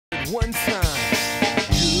one time.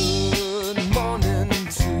 Good morning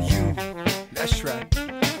to you. That's right.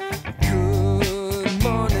 Good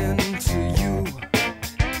morning to you.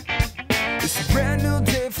 It's a brand new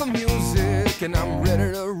day for music, and I'm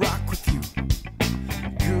ready to rock with you.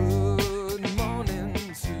 Good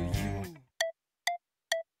morning to you.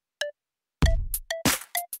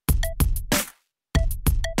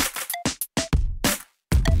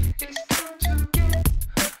 It's time to get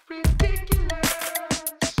ridiculous.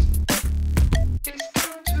 It's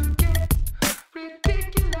time to get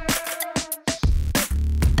ridiculous.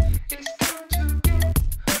 It's time to get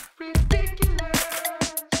ridiculous.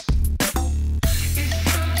 It's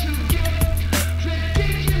time to get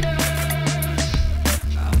ridiculous.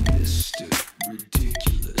 I'm Mr.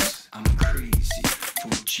 Ridiculous. I'm crazy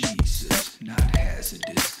for Jesus. Not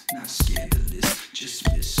hazardous, not scandalous. Just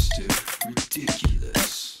Mr.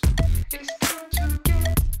 Ridiculous. It's time to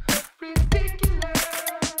get ridiculous.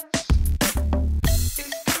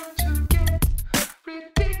 It's time to get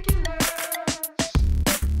ridiculous.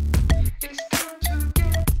 It's time to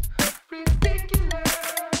get ridiculous.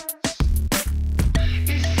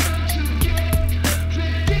 It's time to get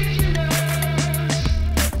ridiculous.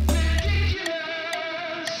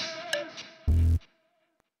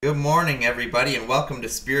 Good morning, everybody, and welcome to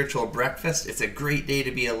Spiritual Breakfast. It's a great day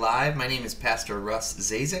to be alive. My name is Pastor Russ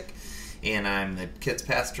Zazik, and I'm the kids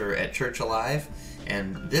pastor at Church Alive,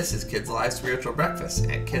 and this is Kids Alive Spiritual Breakfast.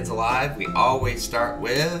 At Kids Alive, we always start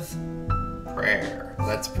with prayer.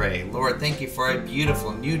 Let's pray. Lord, thank you for a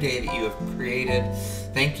beautiful new day that you have created.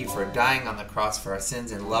 Thank you for dying on the cross for our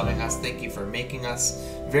sins and loving us. Thank you for making us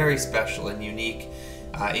very special and unique.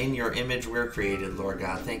 In your image we're created, Lord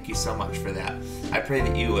God. Thank you so much for that. I pray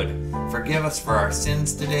that you would forgive us for our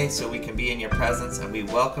sins today so we can be in your presence, and we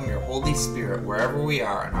welcome your Holy Spirit wherever we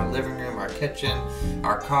are, in our living room, our kitchen,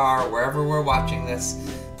 our car, wherever we're watching this.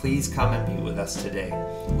 Please come and be with us today.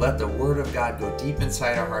 Let the Word of God go deep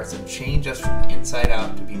inside our hearts and change us from the inside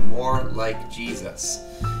out to be more like Jesus,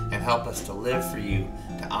 and help us to live for you,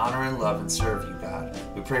 to honor and love and serve you, God.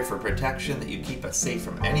 We pray for protection, that you keep us safe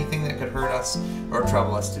from anything that could hurt us or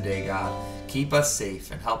trouble us today, God. Keep us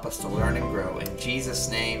safe and help us to learn and grow. In Jesus'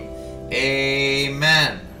 name,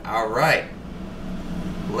 amen. All right.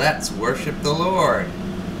 Let's worship the Lord.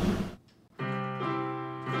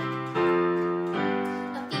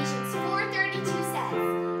 Ephesians 4:32 says,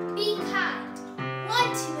 "Be kind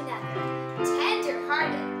one to another,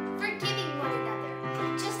 tender-hearted, forgiving one another,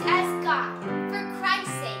 just as God, for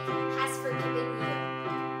Christ's sake, has forgiven you."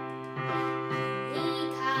 Be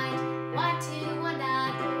kind one to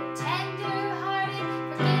another, tender-hearted,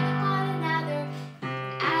 forgiving one another,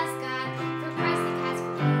 as God, for Christ's sake, has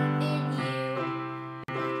forgiven you.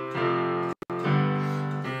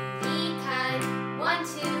 Be kind one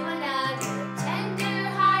to another,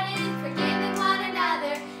 tender-hearted, forgiving one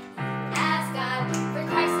another, as God, for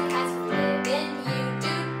Christ's sake, has forgiven you.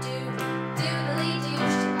 Doodly-doo,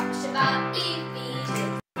 Shabbat, Shabbat,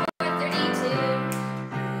 Ephesians 4:32.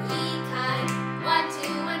 Be kind one to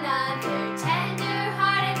another,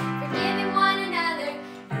 tender-hearted, forgiving one another,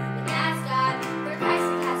 as God, for Christ's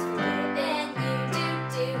sake, has forgiven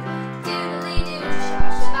you. Doodly-doo,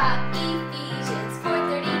 Shabbat, Shabbat, Ephesians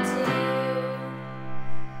 4:32.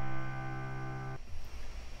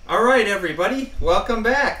 All right, everybody. Welcome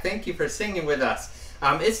back. Thank you for singing with us.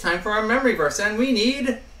 It's time for our memory verse, and we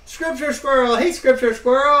need Scripture Squirrel. Hey, Scripture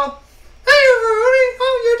Squirrel. Hey, everybody.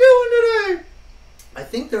 How you doing today? I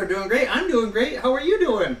think they're doing great. I'm doing great. How are you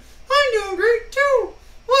doing? I'm doing great, too.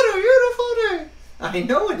 What a beautiful day. I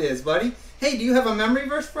know it is, buddy. Hey, do you have a memory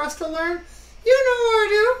verse for us to learn? You know I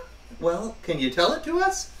do. Well, can you tell it to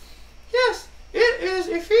us? Yes, it is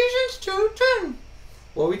Ephesians 2:10.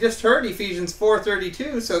 Well, we just heard Ephesians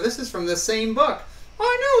 4:32, so this is from the same book.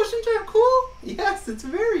 I know, isn't that cool? Yes, it's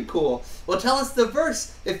very cool. Well, tell us the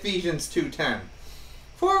verse, Ephesians 2:10.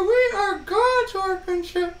 "For we are God's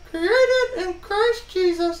workmanship, created in Christ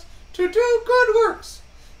Jesus to do good works,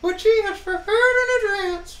 which he has prepared in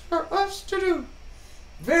advance for us to do."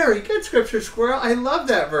 Very good, Scripture Squirrel. I love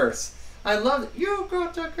that verse. I love it. You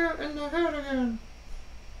got the cat in the head again.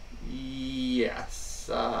 Yes,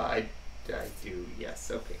 I do. Yes,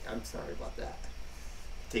 okay. I'm sorry about that.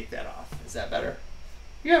 Take that off. Is that better?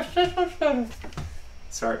 Yes, that's much better.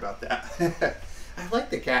 Sorry about that. I like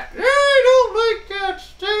the cat. I don't like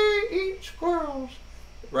cats. They eat squirrels.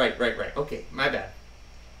 Right. Okay, my bad.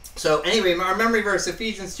 So anyway, our memory verse,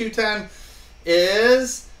 Ephesians 2:10,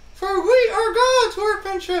 is, "For we are God's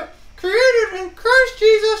workmanship, created in Christ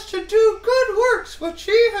Jesus to do good works, which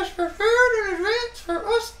he has prepared in advance for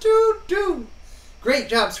us to do." Great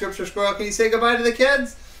job, Scripture Squirrel. Can you say goodbye to the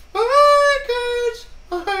kids? Bye, kids.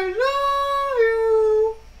 I love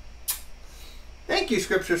Thank you,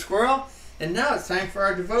 Scripture Squirrel. And now it's time for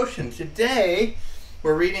our devotion. Today,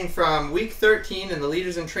 we're reading from week 13 in the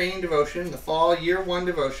Leaders in Training devotion, the fall year 1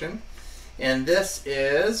 devotion. And this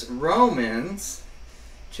is Romans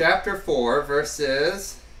chapter 4,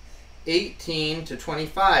 verses 18 to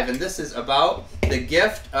 25. And this is about the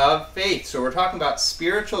gift of faith. So we're talking about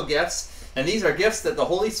spiritual gifts. And these are gifts that the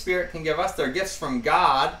Holy Spirit can give us. They're gifts from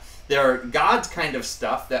God. They're God's kind of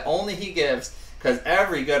stuff that only He gives, because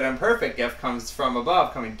every good and perfect gift comes from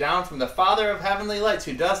above, coming down from the Father of heavenly lights,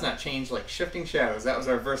 who does not change like shifting shadows. That was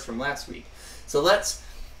our verse from last week. So let's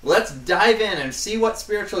dive in and see what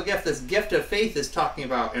spiritual gift this gift of faith is talking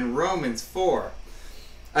about in Romans 4.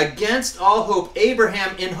 Against all hope,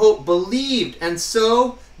 Abraham in hope believed, and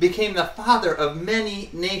so became the father of many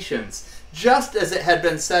nations, just as it had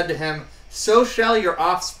been said to him, so shall your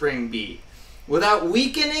offspring be. Without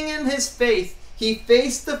weakening in his faith, he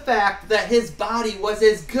faced the fact that his body was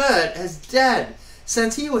as good as dead,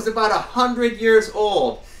 since he was about 100 years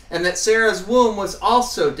old, and that Sarah's womb was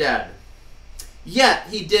also dead. Yet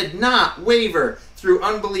he did not waver through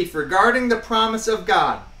unbelief regarding the promise of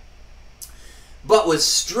God, but was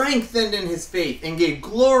strengthened in his faith and gave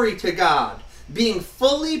glory to God, being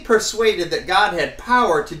fully persuaded that God had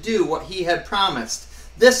power to do what he had promised.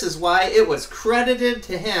 This is why it was credited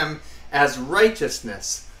to him as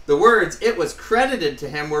righteousness. The words, it was credited to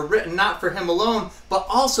him, were written not for him alone, but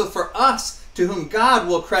also for us, to whom God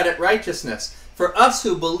will credit righteousness. For us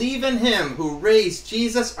who believe in him who raised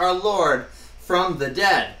Jesus our Lord from the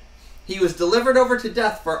dead. He was delivered over to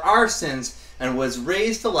death for our sins and was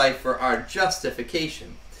raised to life for our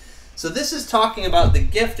justification. So this is talking about the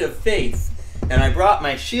gift of faith. And I brought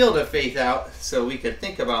my shield of faith out so we could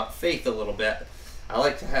think about faith a little bit. I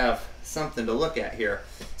like to have something to look at here.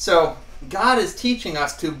 So God is teaching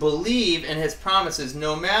us to believe in his promises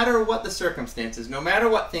no matter what the circumstances, no matter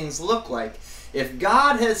what things look like. If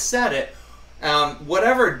God has said it,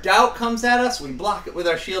 whatever doubt comes at us, we block it with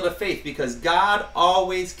our shield of faith, because God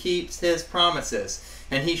always keeps his promises.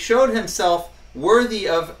 And he showed himself worthy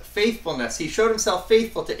of faithfulness. He showed himself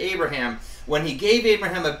faithful to Abraham when he gave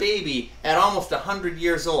Abraham a baby at almost 100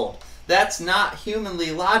 years old. That's not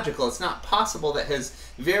humanly logical. It's not possible that his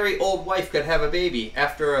very old wife could have a baby.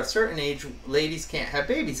 After a certain age, ladies can't have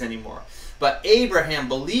babies anymore. But Abraham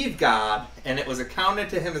believed God, and it was accounted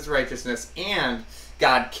to him as righteousness, and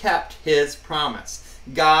God kept his promise.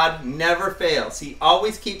 God never fails. He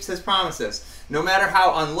always keeps his promises. No matter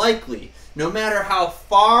how unlikely, no matter how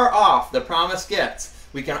far off the promise gets,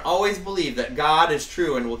 we can always believe that God is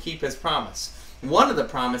true and will keep his promise. One of the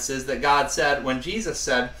promises that God said when Jesus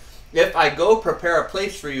said, if I go prepare a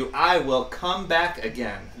place for you, I will come back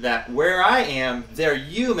again, that where I am, there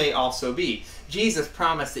you may also be. Jesus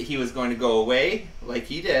promised that he was going to go away, like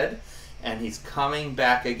he did, and he's coming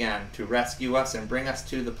back again to rescue us and bring us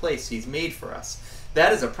to the place he's made for us.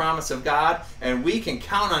 That is a promise of God, and we can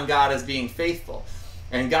count on God as being faithful.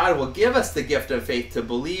 And God will give us the gift of faith to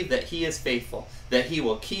believe that he is faithful, that he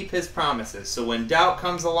will keep his promises. So when doubt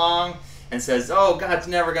comes along and says, oh, God's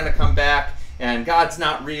never going to come back, and God's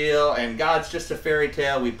not real, and God's just a fairy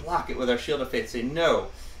tale, we block it with our shield of faith. Say, no,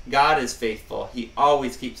 God is faithful. He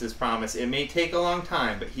always keeps his promise. It may take a long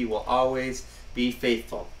time, but he will always be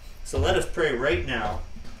faithful. So let us pray right now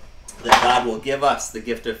that God will give us the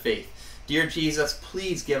gift of faith. Dear Jesus,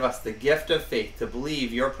 please give us the gift of faith to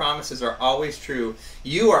believe your promises are always true.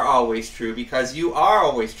 You are always true because you are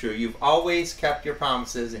always true. You've always kept your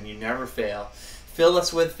promises and you never fail. Fill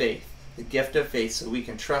us with faith, the gift of faith, so we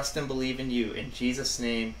can trust and believe in you. In Jesus'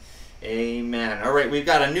 name, amen. All right, we've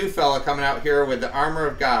got a new fella coming out here with the armor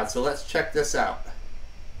of God, so let's check this out.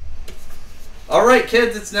 All right,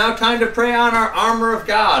 kids, it's now time to pray on our armor of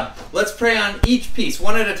God. Let's pray on each piece,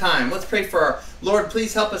 one at a time. Let's pray for our Lord,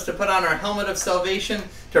 please help us to put on our helmet of salvation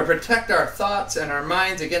to protect our thoughts and our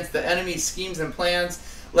minds against the enemy's schemes and plans.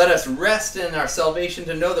 Let us rest in our salvation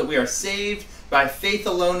to know that we are saved by faith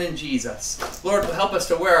alone in Jesus. Lord, help us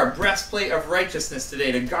to wear our breastplate of righteousness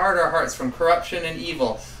today to guard our hearts from corruption and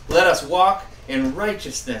evil. Let us walk in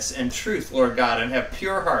righteousness and truth, Lord God, and have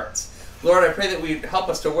pure hearts. Lord, I pray that we help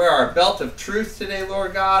us to wear our belt of truth today,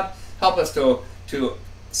 Lord God. Help us to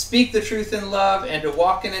speak the truth in love and to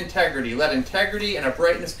walk in integrity. Let integrity and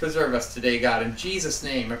uprightness preserve us today, God. In Jesus'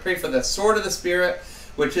 name, I pray for the sword of the Spirit,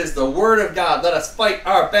 which is the Word of God. Let us fight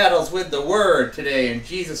our battles with the Word today. In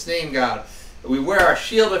Jesus' name, God. We wear our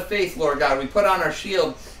shield of faith, Lord God. We put on our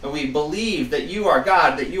shield and we believe that you are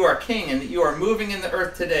God, that you are King, and that you are moving in the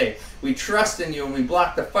earth today. We trust in you and we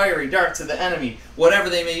block the fiery darts of the enemy, whatever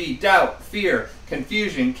they may be, doubt, fear,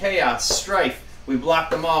 confusion, chaos, strife. We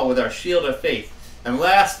block them all with our shield of faith. And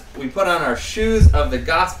last, we put on our shoes of the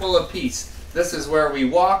gospel of peace. This is where we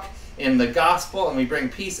walk in the gospel and we bring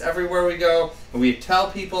peace everywhere we go, and we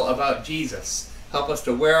tell people about Jesus. Help us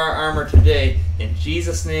to wear our armor today. In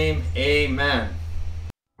Jesus' name, amen.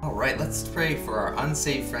 All right, let's pray for our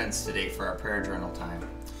unsaved friends today for our prayer journal time.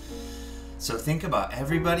 So think about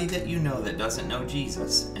everybody that you know that doesn't know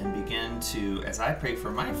Jesus, and begin to, as I pray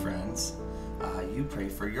for my friends, you pray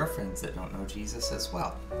for your friends that don't know Jesus as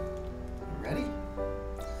well. You ready?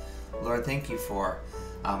 Lord, thank you for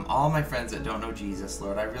all my friends that don't know Jesus.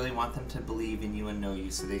 Lord, I really want them to believe in you and know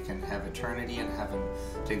you so they can have eternity in heaven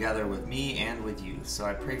together with me and with you. So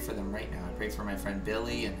I pray for them right now. I pray for my friend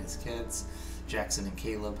Billy and his kids, Jackson and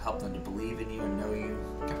Caleb. Help them to believe in you and know you.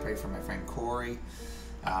 I pray for my friend Corey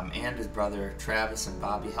and his brother Travis and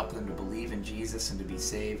Bobby. Help them to believe in Jesus and to be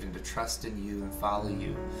saved and to trust in you and follow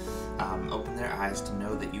you. Open their eyes to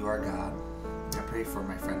know that you are God. I pray for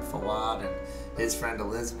my friend Fawad and his friend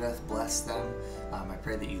Elizabeth. Bless them. I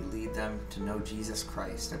pray that you lead them to know Jesus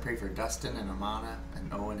Christ. I pray for Dustin and Amana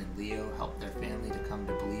and Owen and Leo. Help their family to come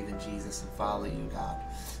to believe in Jesus and follow you, God.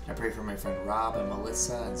 I pray for my friend Rob and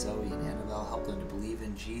Melissa and Zoe and Annabelle. Help them to believe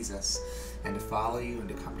in Jesus and to follow you and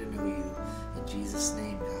to come to know you. In Jesus'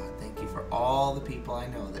 name, God. Thank you for all the people I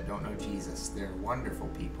know that don't know Jesus. They're wonderful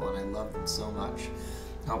people and I love them so much.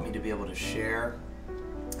 Help me to be able to share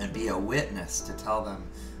and be a witness to tell them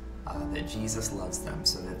that Jesus loves them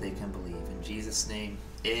so that they can believe. In Jesus' name,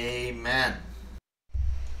 amen.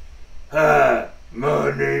 Hi,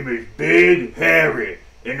 my name is Big Harry,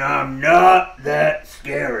 and I'm not that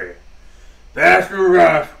scary. Pastor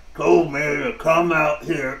Russ told me to come out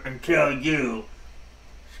here and tell you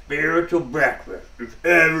spiritual breakfast is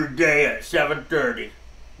every day at 7:30,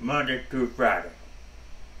 Monday through Friday.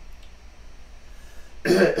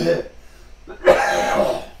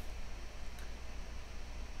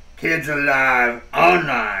 Kids Alive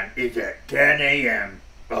Online is at 10 a.m.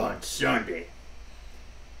 on Sunday.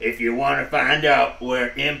 If you want to find out where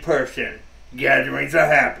in-person gatherings are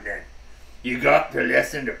happening, you got to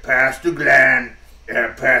listen to Pastor Glenn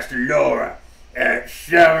and Pastor Laura at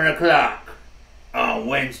 7 o'clock on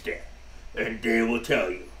Wednesday, and they will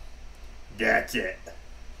tell you. That's it.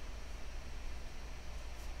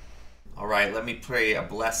 All right, let me pray a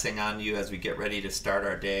blessing on you as we get ready to start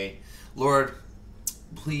our day. Lord,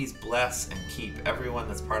 please bless and keep everyone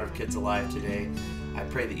that's part of Kids Alive today. I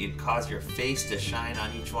pray that you'd cause your face to shine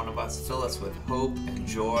on each one of us. Fill us with hope and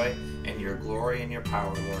joy and your glory and your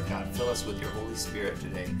power, Lord God. Fill us with your Holy Spirit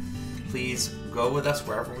today. Please go with us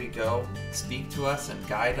wherever we go. Speak to us and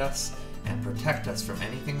guide us and protect us from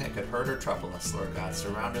anything that could hurt or trouble us, Lord God.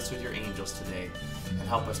 Surround us with your angels today and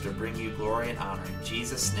help us to bring you glory and honor. In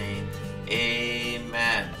Jesus' name,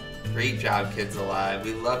 amen. Great job, Kids Alive.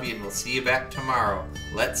 We love you and we'll see you back tomorrow.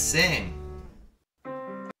 Let's sing.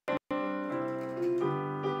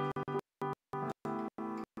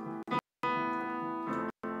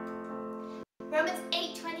 Romans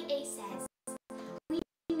 8:28 says,